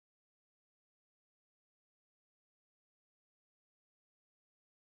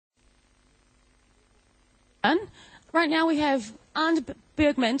Right now we have Arnd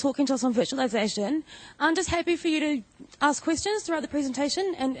Bergmann talking to us on virtualization. I'm just happy for you to ask questions throughout the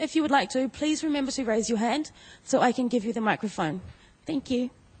presentation, and if you would like to, please remember to raise your hand so I can give you the microphone. Thank you.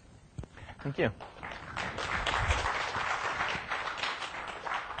 Thank you.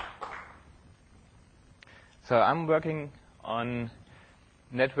 So I'm working on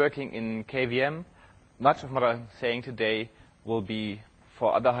networking in KVM. Much of what I'm saying today will be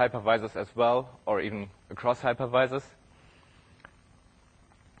for other hypervisors as well, or even across hypervisors.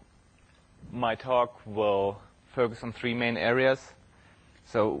 My talk will focus on three main areas.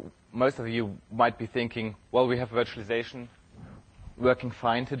 So most of you might be thinking, well, we have virtualization working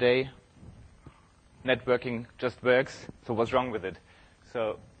fine today. Networking just works, so what's wrong with it?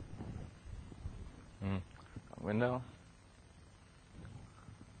 So, window.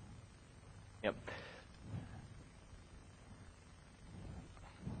 Yep.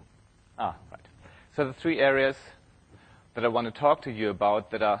 Right. So the three areas that I want to talk to you about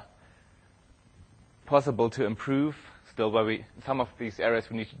that are possible to improve, still where some of these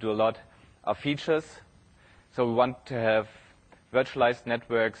areas we need to do a lot, are features. So we want to have virtualized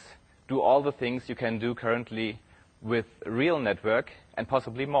networks do all the things you can do currently with a real network and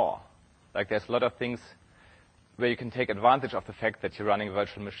possibly more. Like there's a lot of things where you can take advantage of the fact that you're running a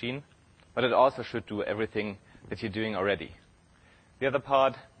virtual machine, but it also should do everything that you're doing already. The other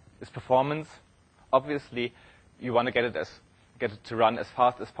part is performance. Obviously, you want to get it to run as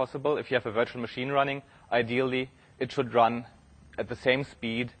fast as possible. If you have a virtual machine running, ideally, it should run at the same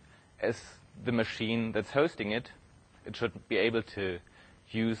speed as the machine that's hosting it. It should be able to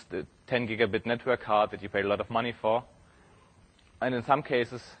use the 10 gigabit network card that you pay a lot of money for. And in some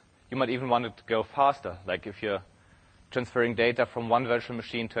cases, you might even want it to go faster. Like if you're transferring data from one virtual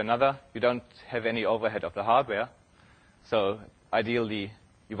machine to another, you don't have any overhead of the hardware. So ideally,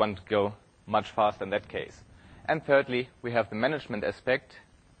 you want to go much faster in that case. And thirdly, we have the management aspect.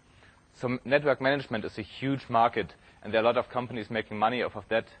 So network management is a huge market, and there are a lot of companies making money off of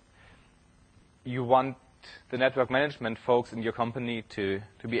that. You want the network management folks in your company to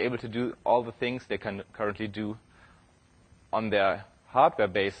be able to do all the things they can currently do on their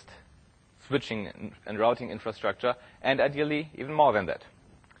hardware-based switching and routing infrastructure, and ideally even more than that.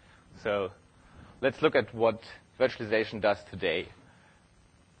 So let's look at what virtualization does today.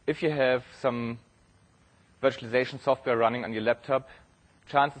 If you have some virtualization software running on your laptop,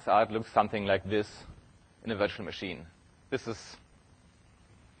 chances are it looks something like this in a virtual machine. This is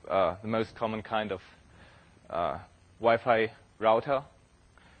the most common kind of Wi-Fi router.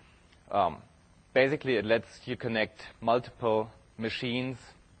 Basically, it lets you connect multiple machines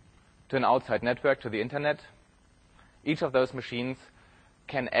to an outside network, to the internet. Each of those machines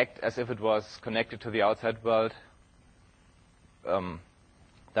can act as if it was connected to the outside world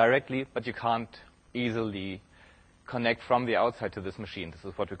directly, but you can't easily connect from the outside to this machine. This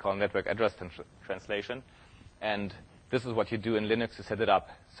is what we call network address translation. And this is what you do in Linux to set it up.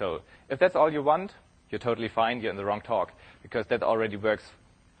 So if that's all you want, you're totally fine. You're in the wrong talk, because that already works,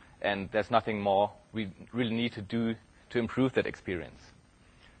 and there's nothing more we really need to do to improve that experience.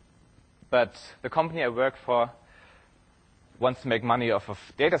 But the company I work for wants to make money off of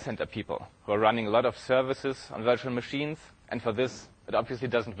data center people who are running a lot of services on virtual machines, and for this, it obviously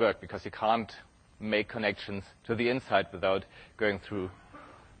doesn't work, because you can't make connections to the inside without going through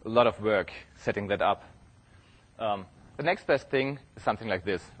a lot of work setting that up. The next best thing is something like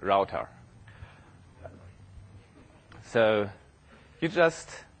this, router. So you just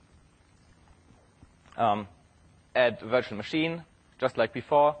add a virtual machine, just like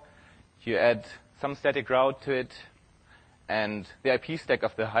before. You add some static route to it, and the IP stack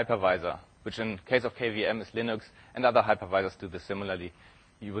of the hypervisor, which in case of KVM is Linux, and other hypervisors do this similarly.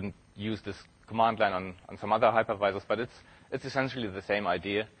 You wouldn't use this command line on some other hypervisors, but it's essentially the same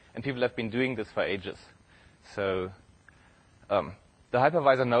idea, and people have been doing this for ages. So the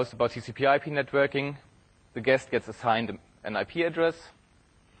hypervisor knows about TCP/IP networking. The guest gets assigned an IP address,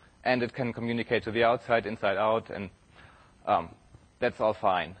 and it can communicate to the outside, inside out, and that's all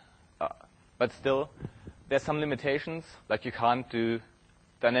fine. But still, there's some limitations, like you can't do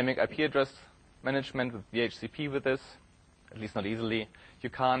dynamic IP address management with DHCP with this, at least not easily. You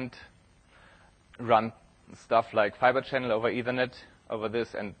can't run stuff like fiber channel over Ethernet over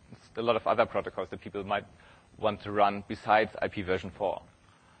this, and a lot of other protocols that people might want to run besides IP version 4.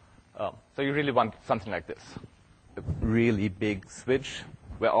 So you really want something like this, a really big switch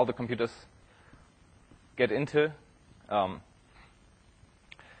where all the computers get into.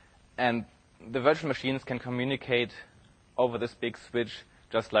 And the virtual machines can communicate over this big switch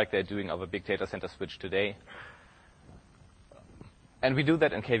just like they're doing over big data center switch today. And we do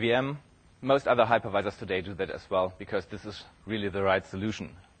that in KVM. most other hypervisors today do that as well, because this is really the right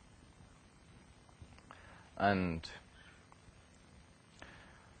solution. And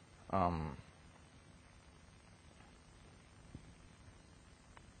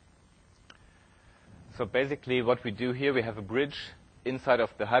so basically what we do here, we have a bridge inside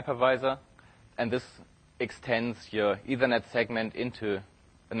of the hypervisor, and this extends your Ethernet segment into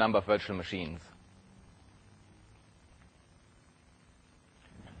a number of virtual machines.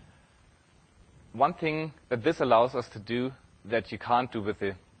 One thing that this allows us to do that you can't do with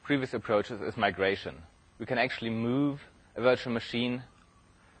the previous approaches is migration. We can actually move a virtual machine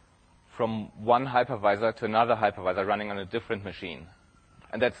from one hypervisor to another hypervisor running on a different machine.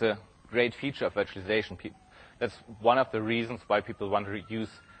 And that's a great feature of virtualization. That's one of the reasons why people want to use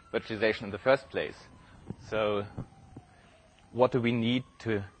virtualization in the first place. So what do we need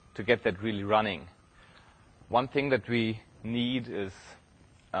to get that really running? One thing that we need is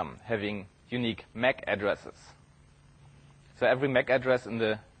having unique MAC addresses. So every MAC address in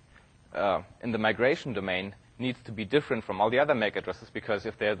the migration domain needs to be different from all the other MAC addresses, because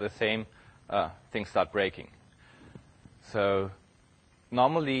if they're the same, things start breaking. So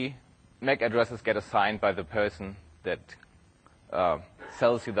normally, MAC addresses get assigned by the person that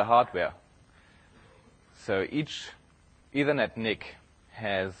sells you the hardware. So each Ethernet NIC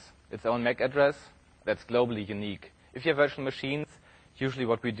has its own MAC address that's globally unique. If you have virtual machines, usually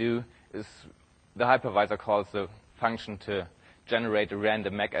what we do is the hypervisor calls the function to generate a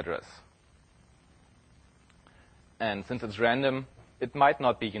random MAC address. And since it's random, it might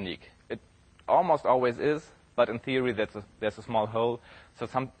not be unique. It almost always is, but in theory there's a small hole. So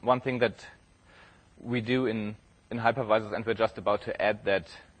one thing that we do in hypervisors, and we're just about to add that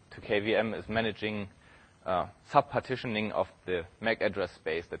to KVM, is managing sub-partitioning of the MAC address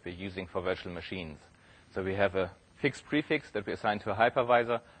space that we're using for virtual machines. So we have a fixed prefix that we assign to a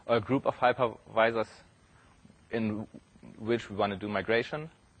hypervisor, or a group of hypervisors in which we want to do migration.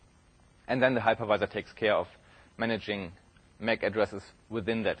 And then the hypervisor takes care of managing MAC addresses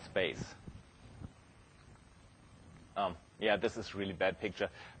within that space. Yeah, this is a really bad picture.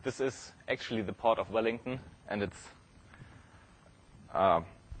 This is actually the port of Wellington, and it's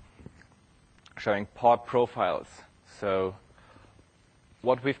showing port profiles. So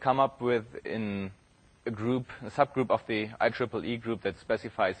what we've come up with in a subgroup of the IEEE group that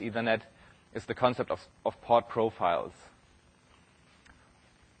specifies Ethernet, is the concept of port profiles.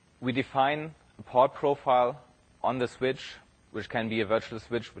 We define a port profile on the switch, which can be a virtual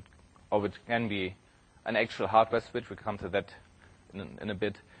switch, or which can be an actual hardware switch. We'll come to that in a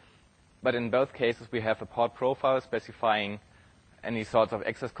bit. But in both cases, we have a port profile specifying any sorts of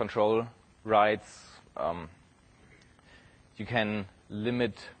access control rights. You can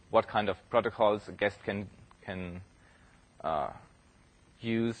limit what kind of protocols a guest can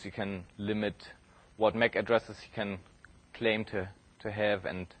use. You can limit what MAC addresses you can claim to have,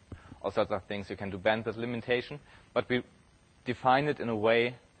 and all sorts of things. You can do bandwidth limitation. But we define it in a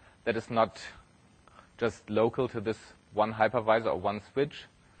way that is not just local to this one hypervisor or one switch,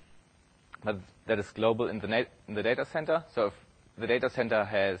 but that is global in the data center. So if the data center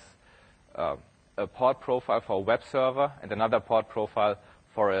has a port profile for a web server and another port profile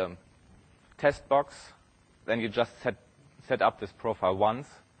for a test box, then you just set up this profile once,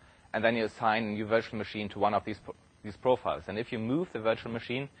 and then you assign a new virtual machine to one of these profiles. And if you move the virtual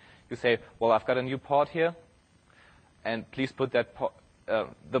machine, you say, well, I've got a new port here, and please put that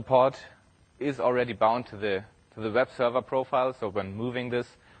the port is already bound to the web server profile. So when moving this,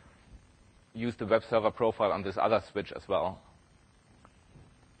 use the web server profile on this other switch as well.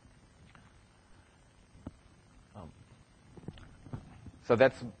 So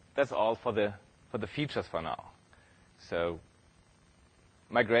that's all for the features for now. So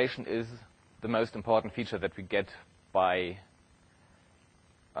migration is the most important feature that we get by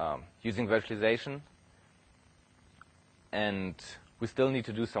using virtualization, and we still need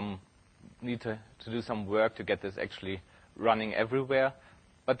to do some work to get this actually running everywhere,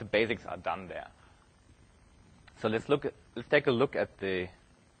 but the basics are done there. So let's take a look at the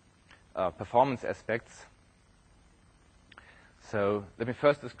performance aspects. So let me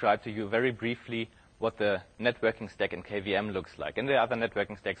first describe to you very briefly what the networking stack in KVM looks like. And the other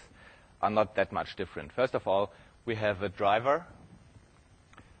networking stacks are not that much different. First of all, we have a driver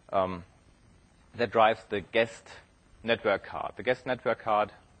that drives the guest network card. The guest network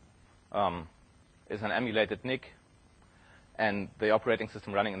card is an emulated NIC, and the operating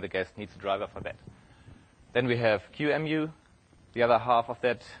system running in the guest needs a driver for that. Then we have QEMU, the other half of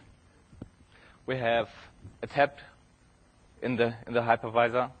that. We have a tab in the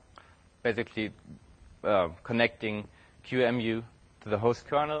hypervisor, basically connecting QEMU to the host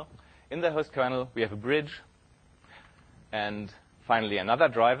kernel. in the host kernel, we have a bridge, and finally another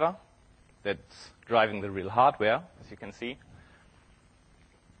driver that's driving the real hardware, as you can see.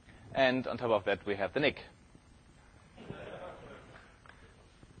 And on top of that, we have the NIC.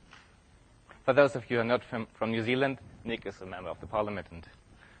 For those of you who are not from New Zealand, Nick is a member of the parliament and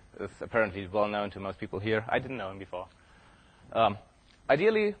is apparently well known to most people here. I didn't know him before.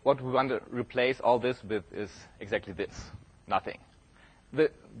 Ideally, what we want to replace all this with is exactly this, nothing.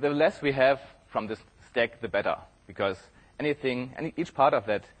 The less we have from this stack, the better, because each part of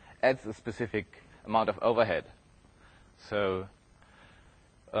that adds a specific amount of overhead. So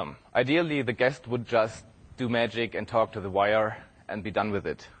ideally, the guest would just do magic and talk to the wire and be done with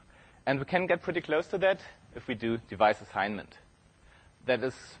it. And we can get pretty close to that if we do device assignment. That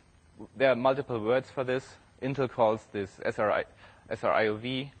is, there are multiple words for this. Intel calls this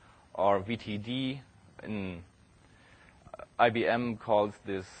SRIOV or VTD. IBM calls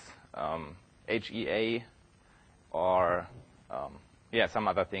this HEA or some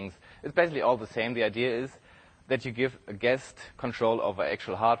other things. It's basically all the same. The idea is that you give a guest control over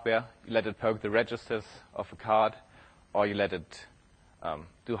actual hardware. You let it poke the registers of a card, or you let it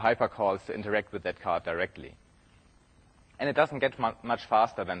do hypercalls to interact with that card directly. And it doesn't get much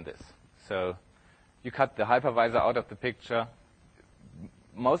faster than this. So you cut the hypervisor out of the picture.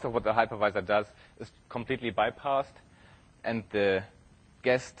 Most of what the hypervisor does is completely bypassed, and the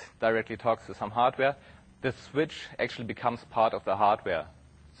guest directly talks to some hardware. The switch actually becomes part of the hardware.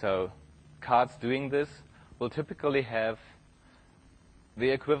 So cards doing this will typically have the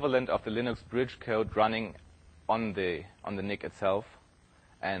equivalent of the Linux bridge code running on the NIC itself.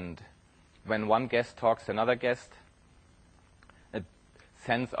 And when one guest talks to another guest, it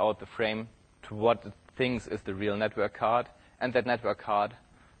sends out the frame to what it thinks is the real network card, and that network card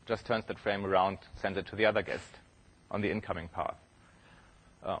just turns that frame around, sends it to the other guest on the incoming path,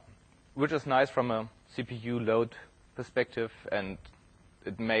 which is nice from a CPU load perspective, and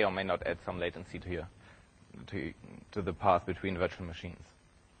it may or may not add some latency to the path between virtual machines.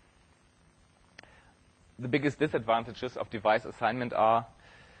 The biggest disadvantages of device assignment are,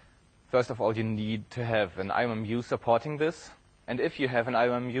 first of all, you need to have an IMMU supporting this. And if you have an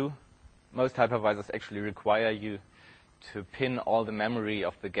IMMU, most hypervisors actually require you to pin all the memory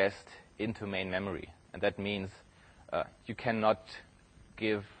of the guest into main memory. And that means you cannot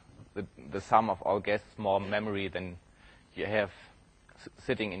give the sum of all guests more memory than you have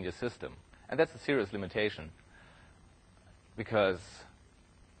sitting in your system. And that's a serious limitation, because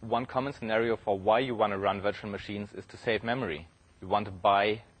one common scenario for why you want to run virtual machines is to save memory. You want to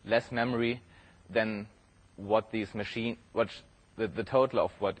buy less memory than what the total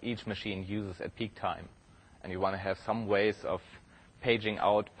of what each machine uses at peak time. And you want to have some ways of paging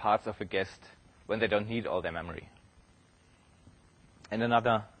out parts of a guest when they don't need all their memory. And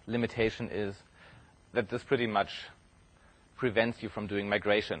another limitation is that this pretty much prevents you from doing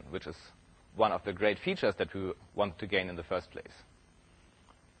migration, which is one of the great features that we want to gain in the first place.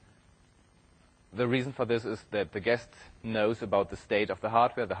 The reason for this is that the guest knows about the state of the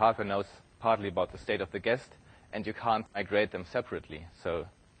hardware knows partly about the state of the guest, and you can't migrate them separately. So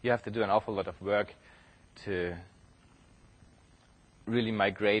you have to do an awful lot of work to really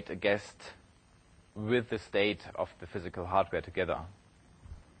migrate a guest with the state of the physical hardware together.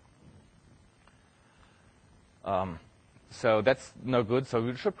 So that's no good. So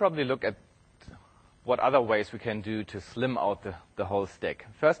we should probably look at what other ways we can do to slim out the whole stack.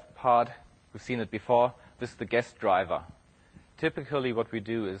 First part, we've seen it before, this is the guest driver. Typically what we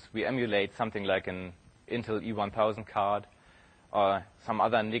do is we emulate something like an Intel E1000 card or some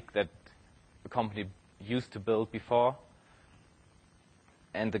other NIC that the company used to build before,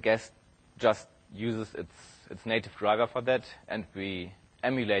 and the guest just uses its native driver for that, and we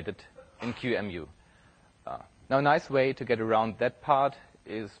emulate it in QEMU. Now, a nice way to get around that part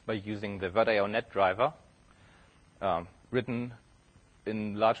is by using the virtualized driver, written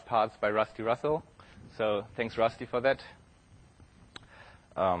in large parts by Rusty Russell. So thanks, Rusty, for that.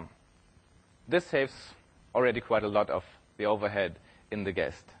 This saves already quite a lot of the overhead in the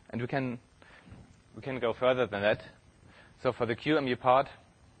guest. And we can go further than that. So for the QEMU part,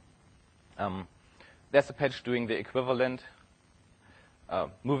 there's a patch doing the equivalent,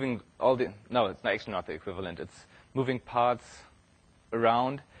 moving all the, no, it's actually not the equivalent, it's moving parts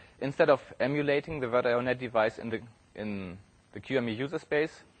around. Instead of emulating the virtualized device in the QEMU user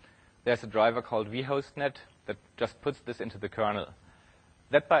space, there's a driver called vhostnet that just puts this into the kernel.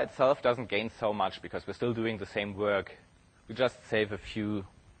 That by itself doesn't gain so much because we're still doing the same work. We just save a few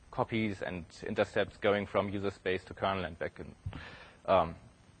copies and intercepts going from user space to kernel and back.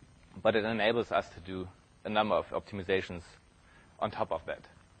 But it enables us to do a number of optimizations on top of that.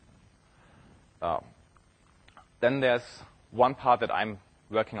 Then there's one part that I'm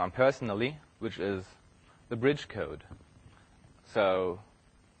working on personally, which is the bridge code. So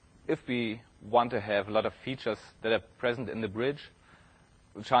if we want to have a lot of features that are present in the bridge,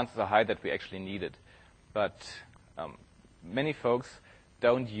 the chances are high that we actually need it. But many folks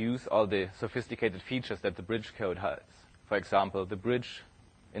don't use all the sophisticated features that the bridge code has. For example, the bridge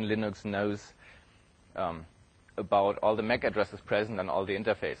in Linux knows about all the MAC addresses present on all the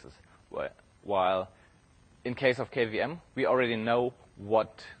interfaces, while in case of KVM, we already know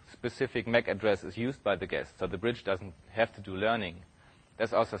what specific MAC address is used by the guest, so the bridge doesn't have to do learning.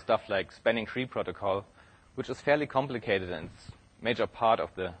 There's also stuff like spanning tree protocol, which is fairly complicated, and it's a major part of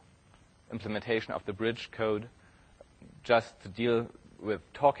the implementation of the bridge code, just to deal with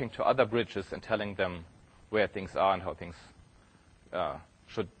talking to other bridges and telling them where things are and how things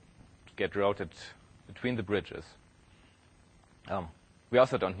should get routed between the bridges. We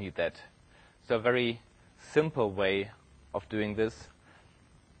also don't need that. So a very simple way of doing this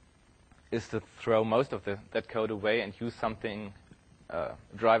is to throw most of that code away and use something, a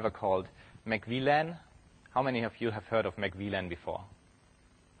driver called MacVLAN. How many of you have heard of MacVLAN before?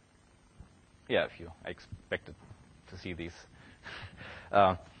 Yeah, a few. I expected to see these.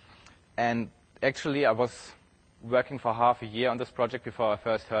 And actually, I was working for half a year on this project before I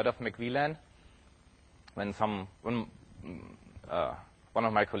first heard of MacVLAN, when one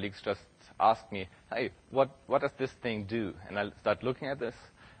of my colleagues just asked me, hey, what does this thing do? And I started looking at this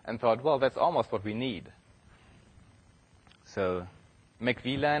and thought, well, that's almost what we need. So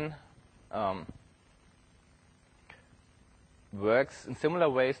MacVLAN works in similar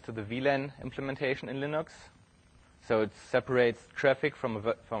ways to the VLAN implementation in Linux. So it separates traffic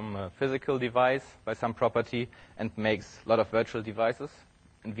from a physical device by some property and makes a lot of virtual devices.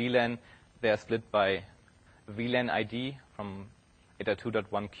 In VLAN, they are split by VLAN ID from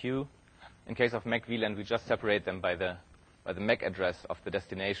 802.1q. In case of MacVLAN, we just separate them by the MAC address of the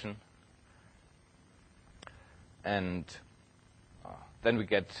destination. And then we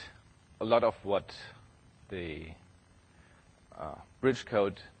get a lot of what the bridge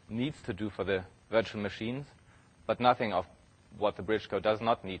code needs to do for the virtual machines, but nothing of what the bridge code does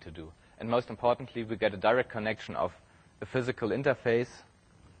not need to do. And most importantly, we get a direct connection of the physical interface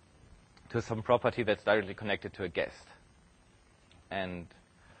to some property that's directly connected to a guest. And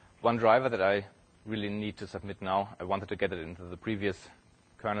one driver that I really need to submit now, I wanted to get it into the previous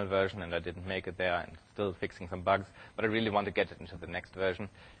kernel version, and I didn't make it there, and still fixing some bugs, but I really want to get it into the next version,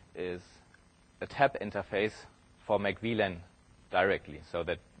 is a tab interface for MacVLAN directly, so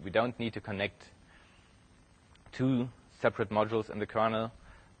that we don't need to connect two separate modules in the kernel,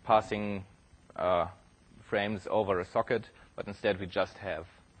 passing frames over a socket, but instead we just have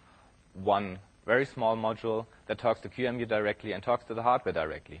one very small module that talks to QEMU directly and talks to the hardware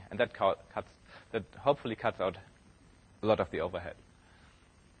directly, and that hopefully cuts out a lot of the overhead.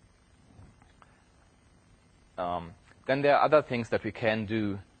 Then there are other things that we can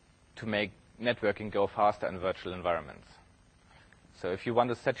do to make networking go faster in virtual environments. So if you want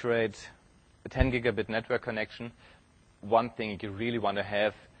to saturate a 10 gigabit network connection, one thing you really want to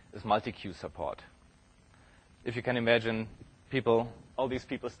have is multi-queue support. If you can imagine all these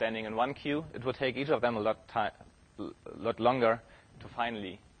people standing in one queue, it would take each of them a lot longer to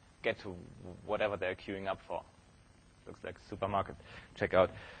finally get to whatever they're queuing up for. Looks like a supermarket checkout.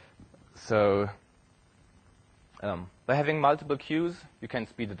 So by having multiple queues, you can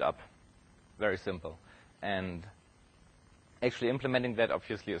speed it up. Very simple. And actually implementing that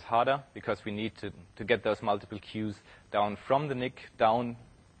obviously is harder, because we need to get those multiple queues down from the NIC down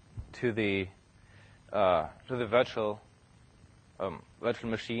to the virtual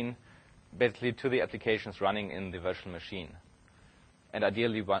machine, basically to the applications running in the virtual machine. And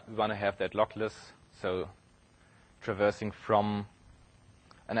ideally, we want to have that lockless, so traversing from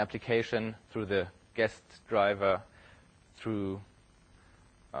an application through the guest driver, through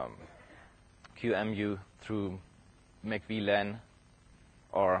QEMU, through MacVLAN,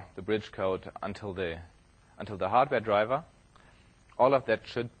 or the bridge code until the hardware driver. All of that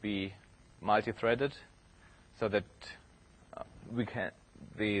should be multi-threaded, so that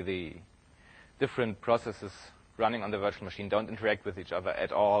the different processes running on the virtual machine don't interact with each other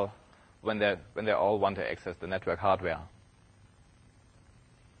at all when they all want to access the network hardware.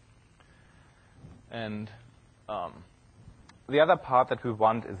 And the other part that we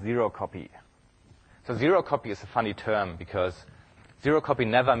want is zero copy. So zero copy is a funny term, because zero copy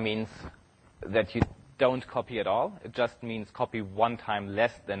never means that you don't copy at all. It just means copy one time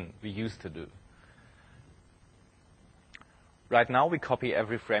less than we used to do. Right now, we copy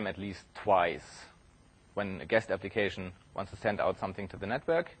every frame at least twice. When a guest application wants to send out something to the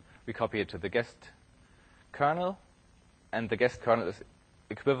network, we copy it to the guest kernel, and the guest kernel is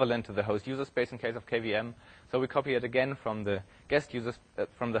equivalent to the host user space in case of KVM. So we copy it again from the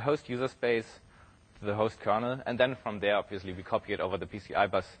from the host user space to the host kernel, and then from there, obviously, we copy it over the PCI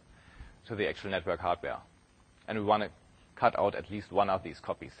bus to the actual network hardware. And we want to cut out at least one of these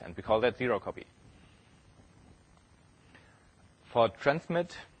copies, and we call that zero copy. For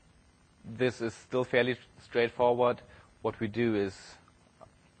transmit, this is still fairly straightforward. What we do is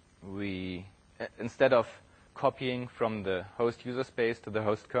instead of copying from the host user space to the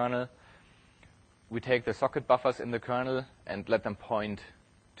host kernel, we take the socket buffers in the kernel and let them point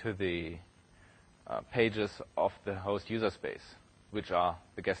to the pages of the host user space, which are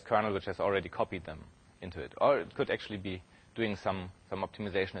the guest kernel, which has already copied them into it. Or it could actually be doing some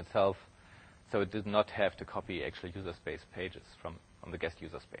optimization itself, so it did not have to copy actual user space pages from the guest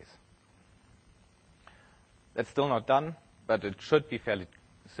user space. That's still not done, but it should be fairly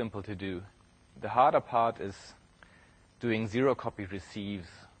simple to do. The harder part is doing zero copy receives.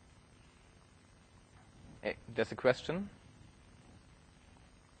 There's a question?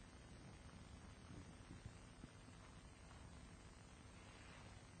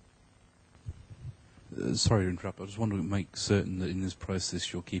 Sorry to interrupt. I just want to make certain that in this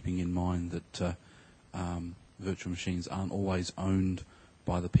process you're keeping in mind that virtual machines aren't always owned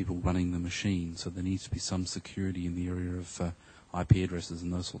by the people running the machine, so there needs to be some security in the area of IP addresses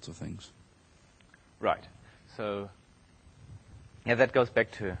and those sorts of things. Right. So, yeah, that goes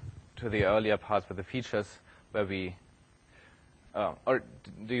back to the earlier parts with the features where we, or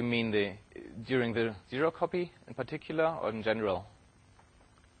do you mean during the zero copy in particular, or in general?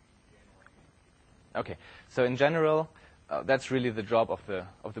 Okay. So in general, that's really the job of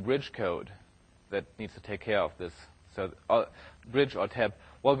the bridge code that needs to take care of this. So bridge or tab.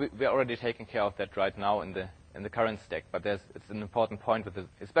 Well, we're already taking care of that right now in the current stack, but it's an important point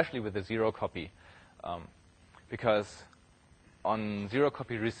especially with the zero copy, because on zero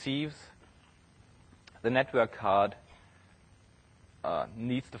copy receives, the network card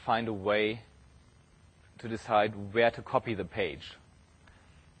needs to find a way to decide where to copy the page,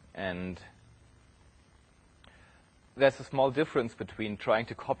 and there's a small difference between trying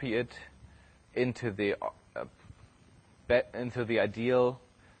to copy it into the ideal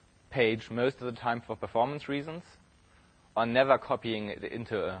page most of the time for performance reasons, or never copying it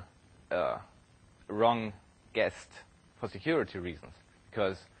into a wrong guest for security reasons.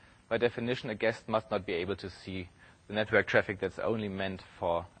 Because by definition, a guest must not be able to see the network traffic that's only meant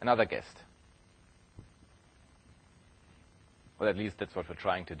for another guest. Well, at least that's what we're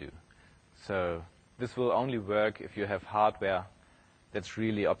trying to do. So this will only work if you have hardware that's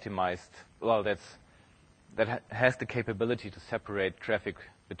really optimized, well, that has the capability to separate traffic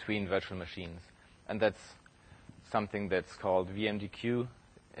between virtual machines. And that's something that's called VMDQ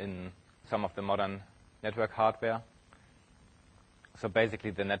in some of the modern network hardware. So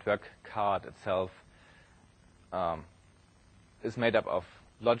basically the network card itself is made up of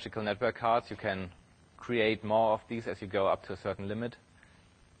logical network cards. You can create more of these as you go up to a certain limit.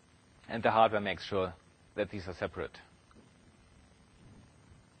 And the hardware makes sure that these are separate.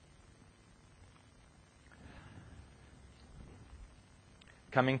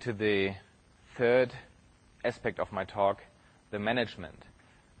 Coming to the third aspect of my talk, the management.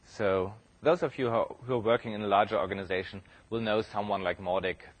 So those of you who are working in a larger organization will know someone like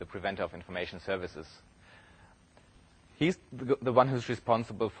Mordek, the preventer of information services. He's the one who's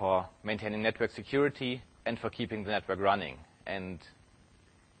responsible for maintaining network security and for keeping the network running. And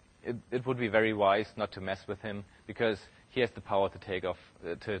it would be very wise not to mess with him, because he has the power to take off,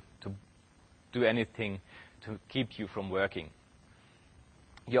 to do anything to keep you from working.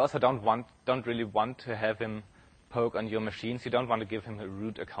 You also don't really want to have him poke on your machines. You don't want to give him a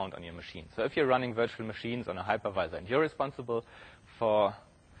root account on your machine. So if you're running virtual machines on a hypervisor and you're responsible for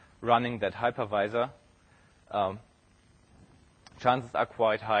running that hypervisor, chances are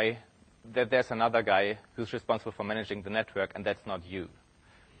quite high that there's another guy who's responsible for managing the network, and that's not you.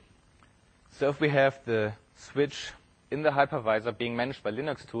 So if we have the switch in the hypervisor being managed by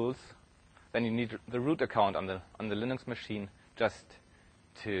Linux tools, then you need the root account on the Linux machine just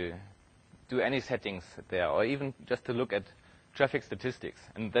to do any settings there, or even just to look at traffic statistics.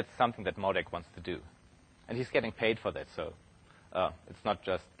 And that's something that Mordek wants to do. And he's getting paid for that, so it's not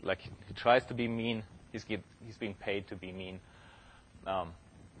just like he tries to be mean, he's being paid to be mean.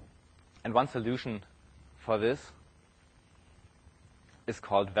 And one solution for this is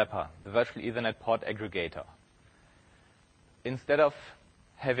called VEPA, the Virtual Ethernet Port Aggregator. Instead of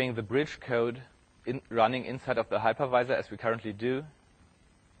having the bridge code running inside of the hypervisor as we currently do,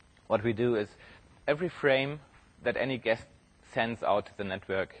 what we do is every frame that any guest sends out to the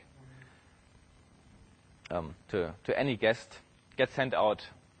network to any guest gets sent out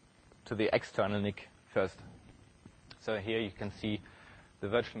to the external NIC first. So here you can see the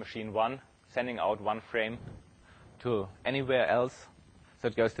virtual machine 1 sending out one frame to anywhere else. So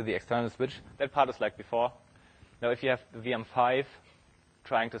it goes to the external switch. That part is like before. Now if you have the VM5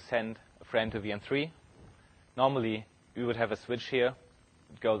 trying to send a frame to VM3, normally we would have a switch here,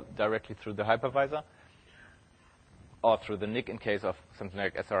 go directly through the hypervisor, or through the NIC in case of something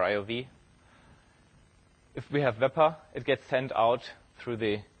like SRIOV. If we have Webper, it gets sent out through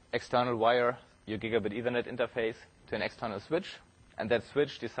the external wire, your gigabit Ethernet interface, to an external switch, and that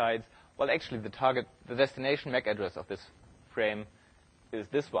switch decides, well, actually the destination MAC address of this frame is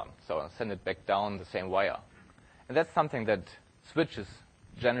this one, so I'll send it back down the same wire. And that's something that switches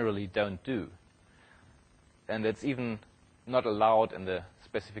generally don't do. And it's even not allowed in the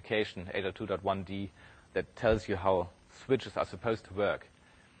specification 802.1d that tells you how switches are supposed to work.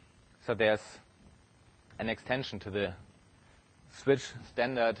 So there's an extension to the switch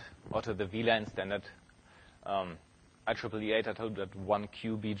standard or to the VLAN standard, IEEE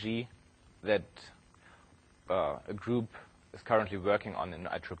 802.1qbg, that a group is currently working on in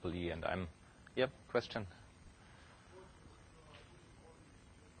IEEE. And question?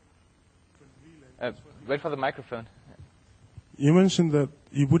 Wait for the microphone. You mentioned that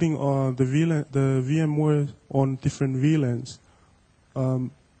you're putting the VMware on different VLANs.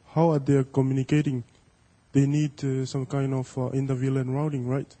 How are they communicating? They need some kind of inter-VLAN routing,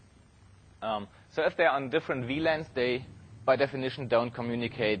 right? So if they're on different VLANs, they, by definition, don't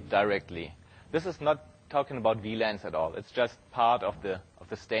communicate directly. This is not talking about VLANs at all. It's just part of the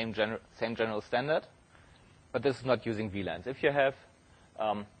same general standard, but this is not using VLANs. If you have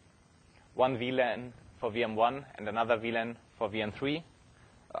one VLAN for VM1 and another VLAN for VM3,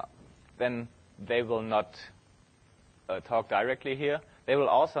 then they will not talk directly here. They will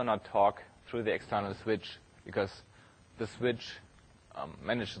also not talk through the external switch, because the switch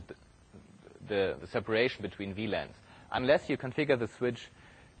manages the separation between VLANs. Unless you configure the switch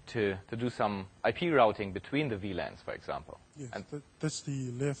to do some IP routing between the VLANs, for example. Yes, that's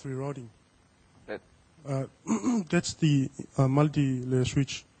the layer 3 routing. That that's the multi-layer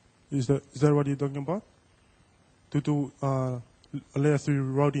switch. Is that what you're talking about? To do a layer 3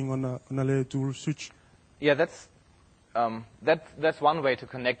 routing on a layer 2 switch? Yeah, that's one way to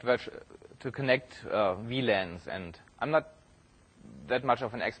connect VLANs, and I'm not that much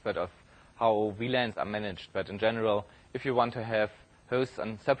of an expert of how VLANs are managed, but in general, if you want to have hosts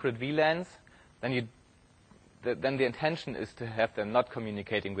on separate VLANs, then the intention is to have them not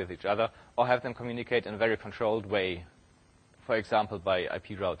communicating with each other, or have them communicate in a very controlled way, for example, by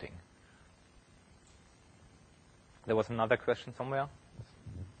IP routing. There was another question somewhere?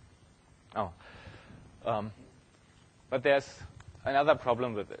 Oh. But there's another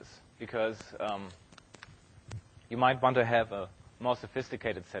problem with this, because you might want to have a more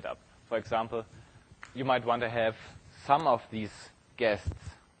sophisticated setup. For example, you might want to have some of these guests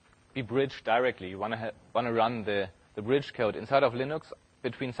be bridged directly. You want to run the bridge code inside of Linux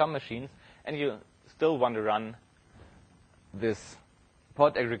between some machines, and you still want to run this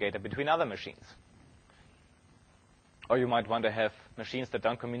port aggregator between other machines. Or you might want to have machines that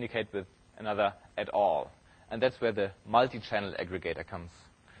don't communicate with another at all. And that's where the multi-channel aggregator comes.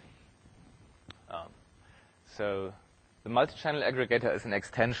 So the multi-channel aggregator is an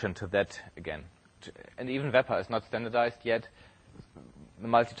extension to that again. And even Webper is not standardized yet. The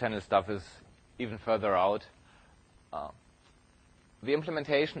multi-channel stuff is even further out. The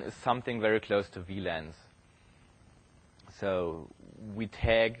implementation is something very close to VLANs. So we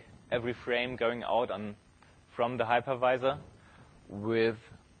tag every frame going out from the hypervisor with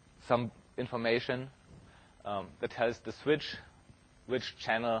some information that tells the switch which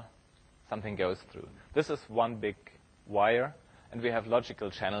channel something goes through. This is one big wire, and we have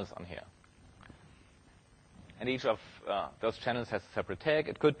logical channels on here. And each of those channels has a separate tag.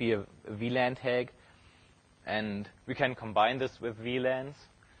 It could be a VLAN tag, and we can combine this with VLANs.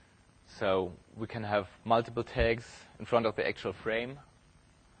 So we can have multiple tags in front of the actual frame,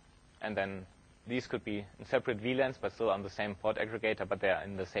 and then these could be in separate VLANs, but still on the same port aggregator, but they're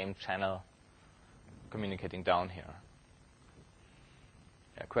in the same channel communicating down here.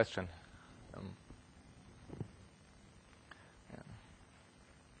 Yeah, question?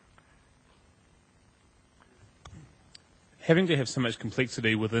 Having to have so much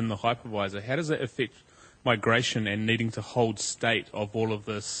complexity within the hypervisor, how does that affect migration and needing to hold state of all of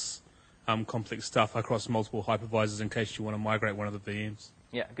this complex stuff across multiple hypervisors in case you want to migrate one of the VMs?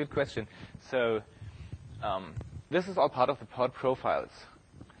 Yeah, good question. So this is all part of the port profiles.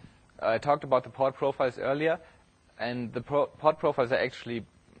 I talked about the port profiles earlier, and the port profiles are actually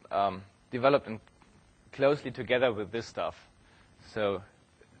developed in closely together with this stuff. So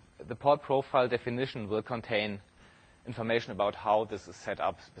the port profile definition will contain information about how this is set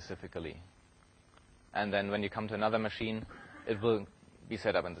up specifically. And then when you come to another machine, it will be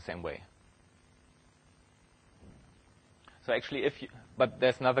set up in the same way. So actually, but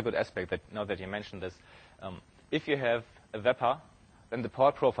there's another good aspect that now that you mentioned this. If you have a wrapper, then the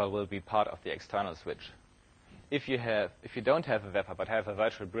port profile will be part of the external switch. If you don't have a wrapper but have a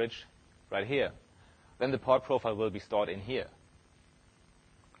virtual bridge right here, then the port profile will be stored in here.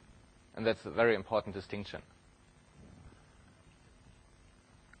 And that's a very important distinction.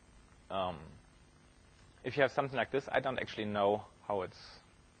 If you have something like this, I don't actually know how it's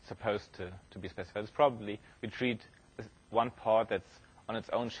supposed to be specified. It's probably, we treat one port that's on its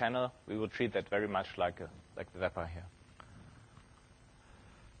own channel, we will treat that very much like the wrapper here.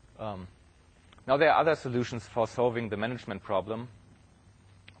 Now there are other solutions for solving the management problem.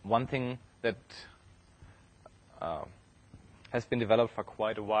 One thing that has been developed for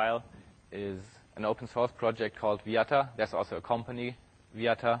quite a while is an open source project called Viata. There's also a company,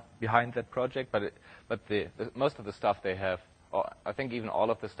 Viata, behind that project, but most of the stuff they have, or I think even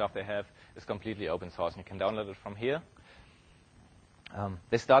all of the stuff they have, is completely open source, and you can download it from here.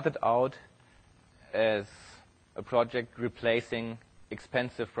 They started out as a project replacing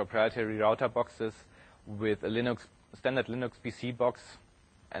expensive proprietary router boxes with a standard Linux PC box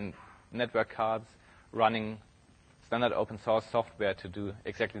and network cards running standard open source software to do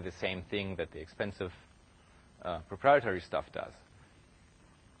exactly the same thing that the expensive proprietary stuff does.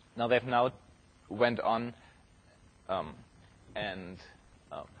 Now they've went on and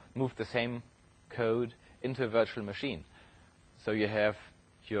moved the same code into a virtual machine. So you have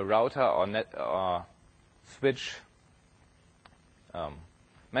your router or switch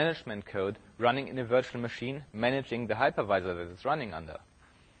management code running in a virtual machine, managing the hypervisor that it's running under.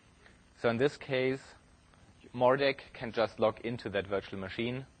 So in this case, Mordek can just log into that virtual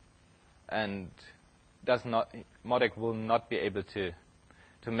machine, and Mordek will not be able to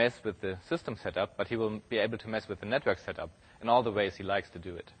mess with the system setup, but he will be able to mess with the network setup in all the ways he likes to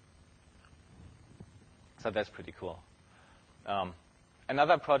do it. So that's pretty cool.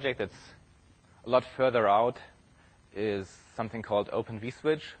 Another project that's a lot further out is something called Open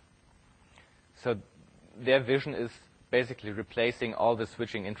vSwitch. So their vision is basically replacing all the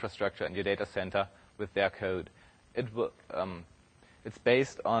switching infrastructure in your data center with their code. It's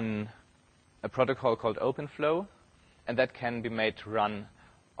based on a protocol called OpenFlow, and that can be made to run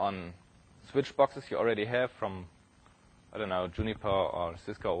on switch boxes you already have from, I don't know, Juniper or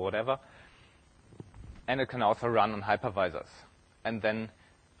Cisco or whatever. And it can also run on hypervisors. And then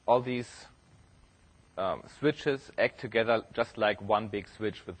all these switches act together just like one big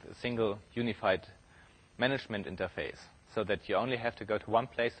switch with a single unified management interface, so that you only have to go to one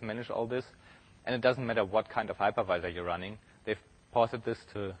place to manage all this, and it doesn't matter what kind of hypervisor you're running. They've ported this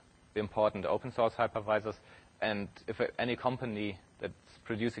to the important open source hypervisors, and if any company that's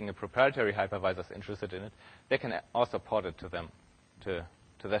producing a proprietary hypervisor is interested in it, they can also port it to them, to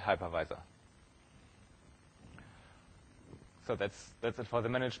that hypervisor. So that's it for the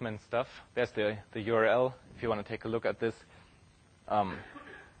management stuff. There's the URL if you want to take a look at this.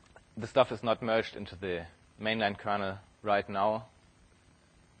 The stuff is not merged into the mainline kernel right now.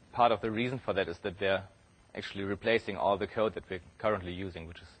 Part of the reason for that is that they're actually replacing all the code that we're currently using,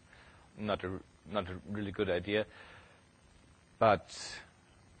 which is not a really good idea. But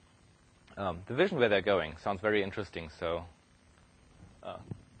the vision where they're going sounds very interesting, so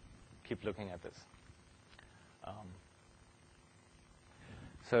keep looking at this.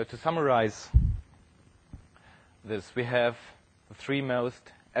 So to summarize this, we have the three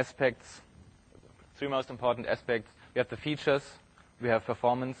most important aspects. We have the features, we have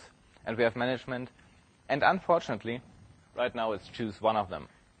performance, and we have management. And unfortunately, right now it's choose one of them.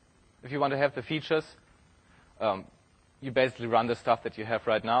 If you want to have the features, you basically run the stuff that you have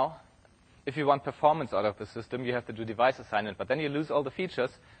right now. If you want performance out of the system, you have to do device assignment, but then you lose all the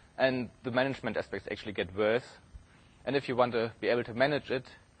features, and the management aspects actually get worse. And if you want to be able to manage it,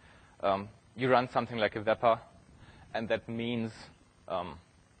 you run something like a wrapper, and that means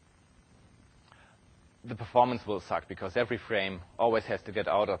the performance will suck, because every frame always has to get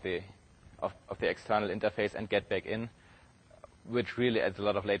out of the external interface and get back in, which really adds a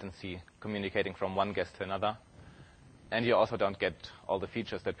lot of latency communicating from one guest to another. And you also don't get all the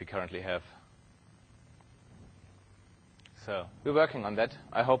features that we currently have. So we're working on that.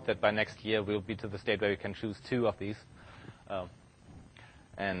 I hope that by next year we'll be to the state where we can choose two of these.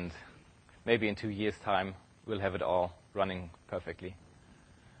 And maybe in 2 years' time, we'll have it all running perfectly.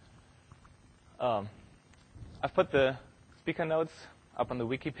 I've put the speaker notes up on the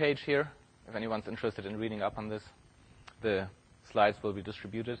wiki page here. if anyone's interested in reading up on this, the slides will be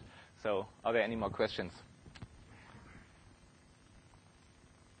distributed. So are there any more questions?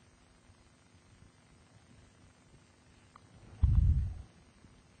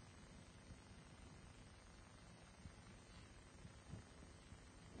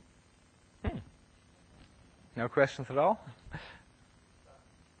 No questions at all?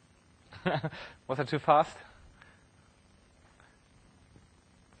 Was it too fast?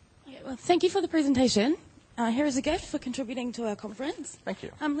 Yeah, well, thank you for the presentation. Here is a gift for contributing to our conference. Thank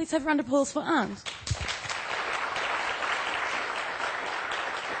you. Let's have a round of applause for Arnd.